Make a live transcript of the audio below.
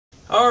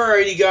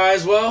Alrighty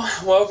guys, well,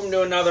 welcome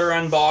to another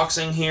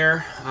unboxing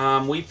here.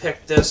 We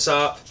picked this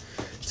up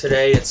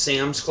today at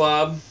Sam's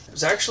Club. It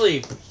was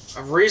actually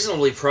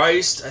reasonably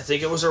priced. I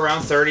think it was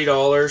around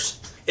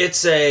 $30.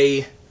 It's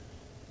a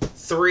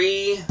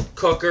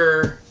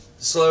 3-cooker,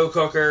 slow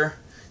cooker.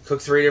 Cook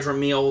 3 different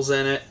meals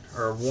in it,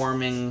 or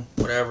warming,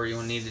 whatever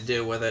you need to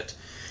do with it.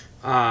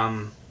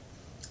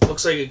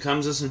 Looks like it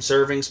comes with some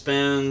serving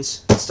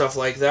spoons, stuff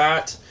like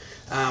that.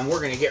 We're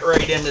going to get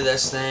right into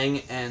this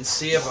thing and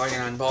see if I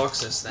can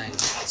unbox this thing.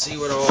 See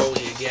what all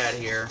we get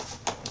here.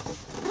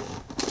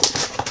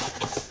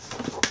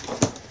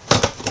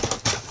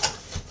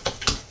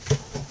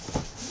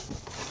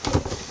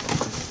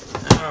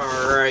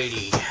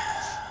 Alrighty.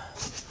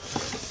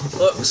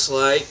 Looks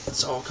like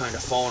it's all kind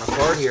of falling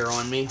apart here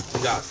on me.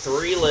 We got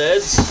 3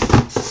 lids.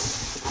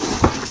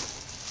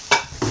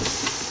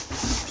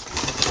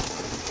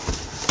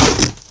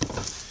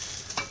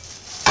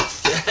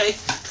 Okay.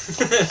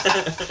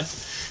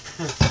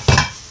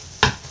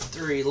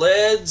 3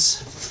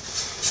 lids.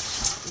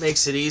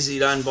 Makes it easy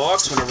to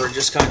unbox whenever it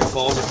just kind of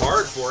falls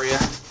apart for you.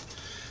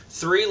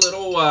 3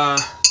 little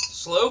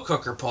slow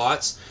cooker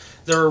pots.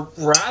 They're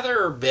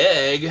rather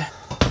big.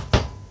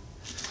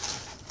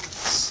 Let's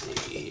see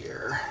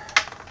here.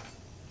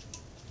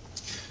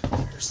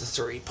 There's the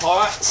 3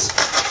 pots.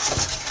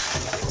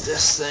 Get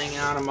this thing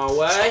out of my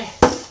way.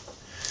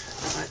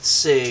 Let's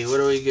see, what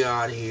do we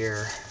got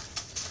here?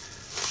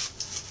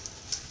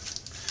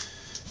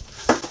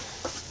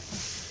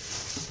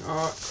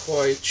 Not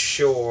quite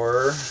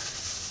sure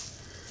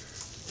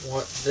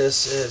what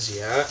this is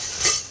yet.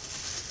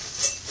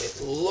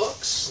 It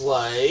looks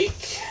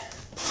like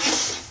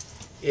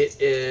it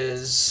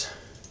is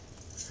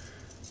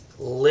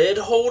lid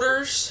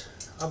holders,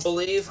 I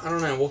believe. I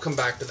don't know. We'll come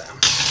back to them.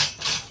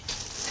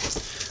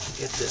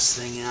 Get this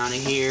thing out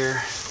of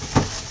here.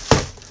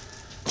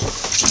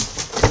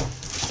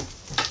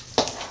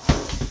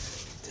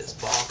 Get this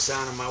box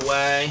out of my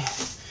way.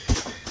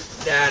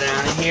 That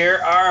out of here.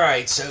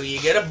 Alright, so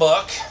you get a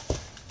book.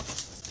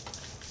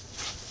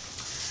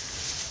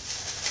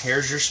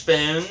 Here's your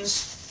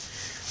spoons.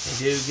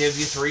 They do give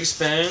you 3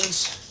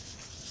 spoons.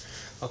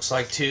 Looks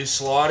like 2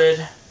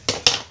 slotted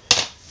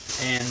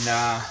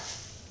and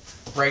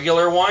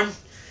regular one.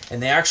 And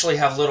they actually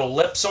have little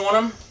lips on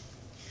them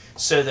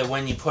so that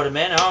when you put them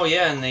in, oh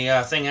yeah, and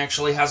the thing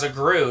actually has a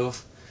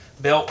groove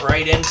built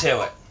right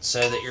into it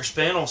so that your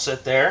spoon will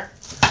sit there.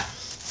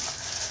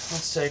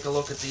 Let's take a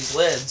look at these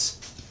lids.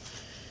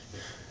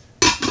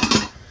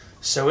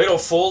 So it'll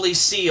fully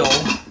seal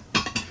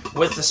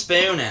with the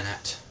spoon in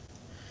it.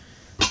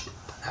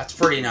 That's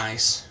pretty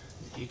nice.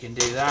 You can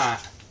do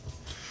that.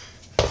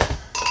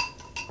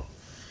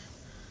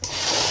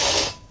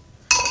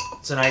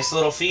 It's a nice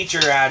little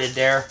feature added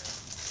there.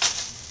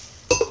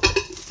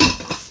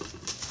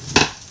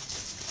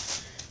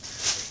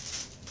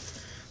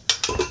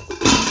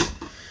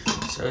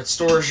 So it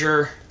stores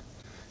your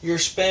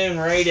spoon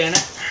right in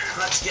it.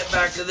 Let's get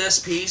back to this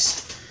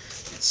piece.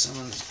 Get some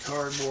of this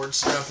cardboard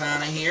stuff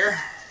out of here.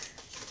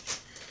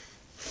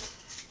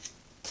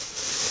 Get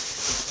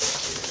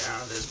it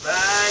out of this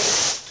bag.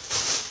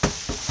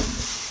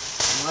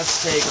 And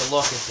let's take a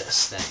look at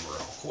this thing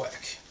real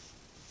quick.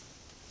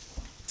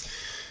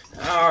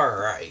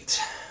 Alright.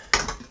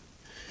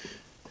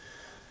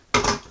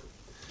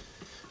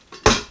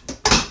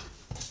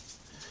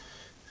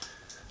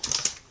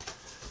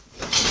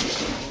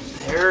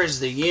 There is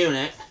the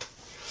unit.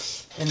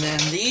 And then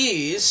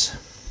these,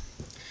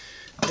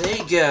 they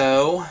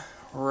go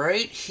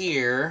right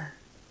here.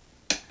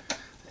 I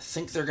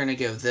think they're going to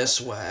go this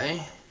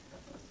way.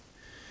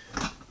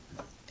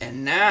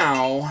 And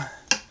now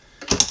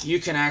you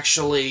can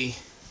actually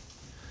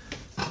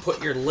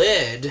put your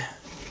lid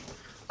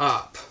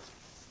up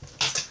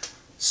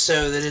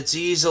so that it's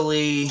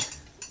easily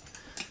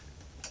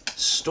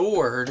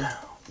stored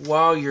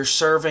while you're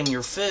serving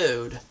your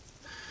food.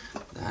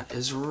 That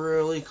is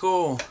really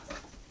cool.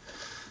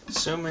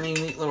 So many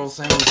neat little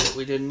things that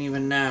we didn't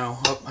even know.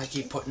 Oh, I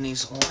keep putting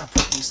these, I want to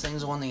put these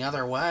things on the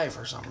other way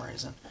for some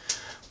reason.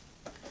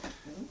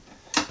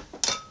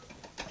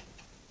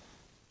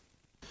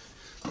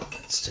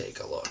 Let's take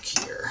a look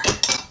here.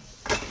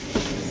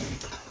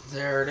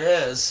 There it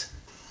is.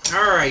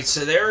 Alright,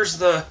 so there's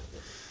the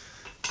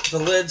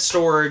lid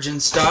storage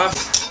and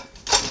stuff.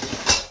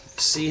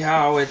 See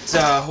how it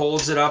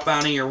holds it up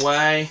out of your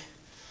way?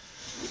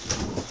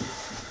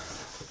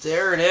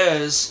 There it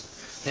is.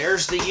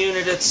 There's the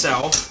unit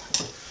itself.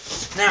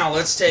 Now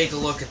let's take a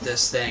look at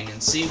this thing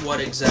and see what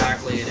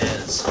exactly it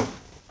is.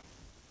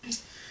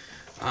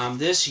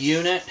 This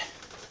unit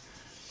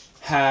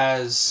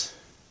has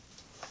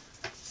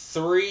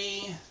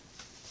 3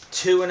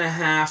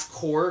 2.5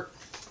 quart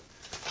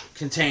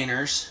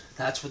containers.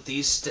 That's what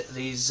these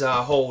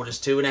hold, is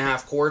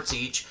 2.5 quarts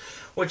each,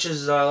 which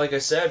is, like I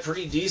said,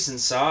 pretty decent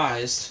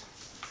sized.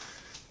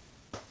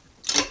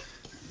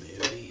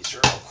 Move these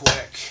real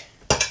quick.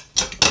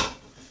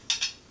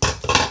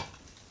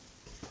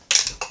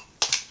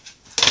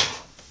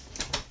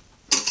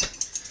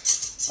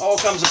 All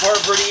comes apart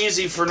pretty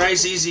easy for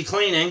nice, easy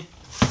cleaning.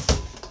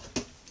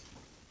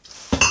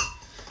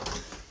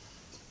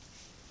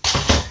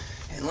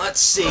 And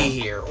let's see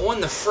here. On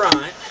the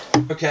front,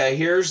 okay,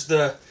 here's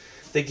the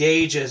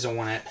gauges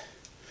on it.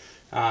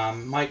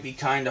 Might be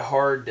kind of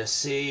hard to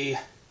see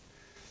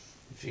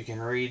if you can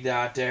read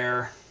that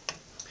there.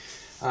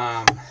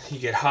 You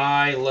get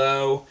high,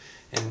 low,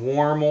 and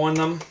warm on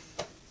them.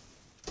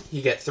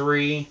 You get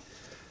 3,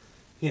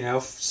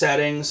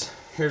 settings.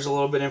 Here's a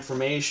little bit of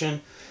information.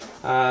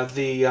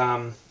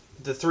 The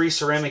 3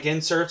 ceramic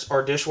inserts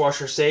are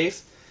dishwasher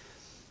safe.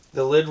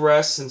 The lid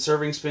rests and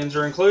serving spoons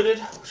are included,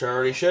 which I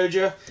already showed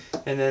you.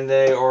 And then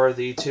they are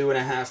the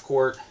 2.5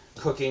 quart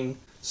cooking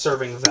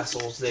serving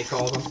vessels, they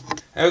call them.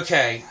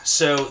 Okay,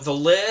 so the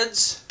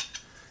lids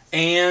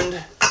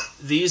and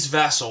these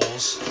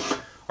vessels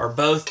are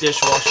both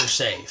dishwasher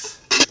safe.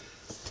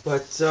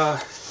 But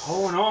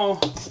all in all,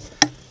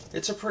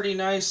 it's a pretty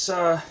nice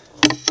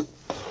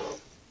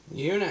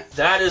unit.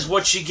 That is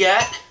what you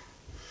get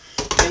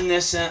in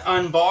this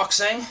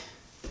unboxing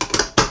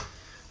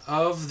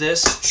of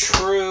this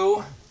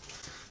TRU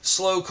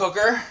slow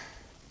cooker.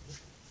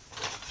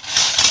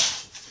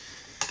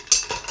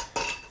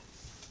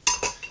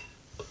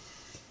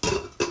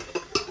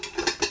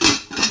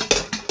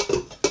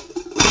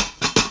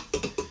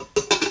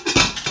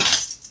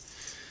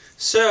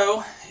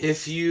 So,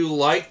 if you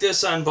like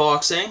this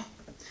unboxing,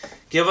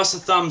 give us a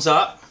thumbs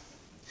up,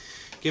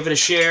 give it a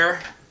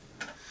share,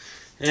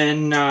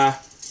 and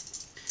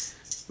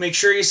make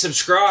sure you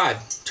subscribe.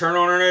 Turn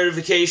on our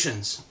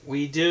notifications.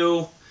 We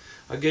do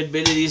a good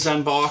bit of these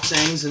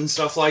unboxings and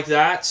stuff like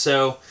that,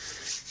 so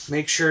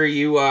make sure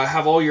you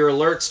have all your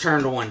alerts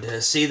turned on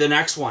to see the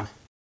next one.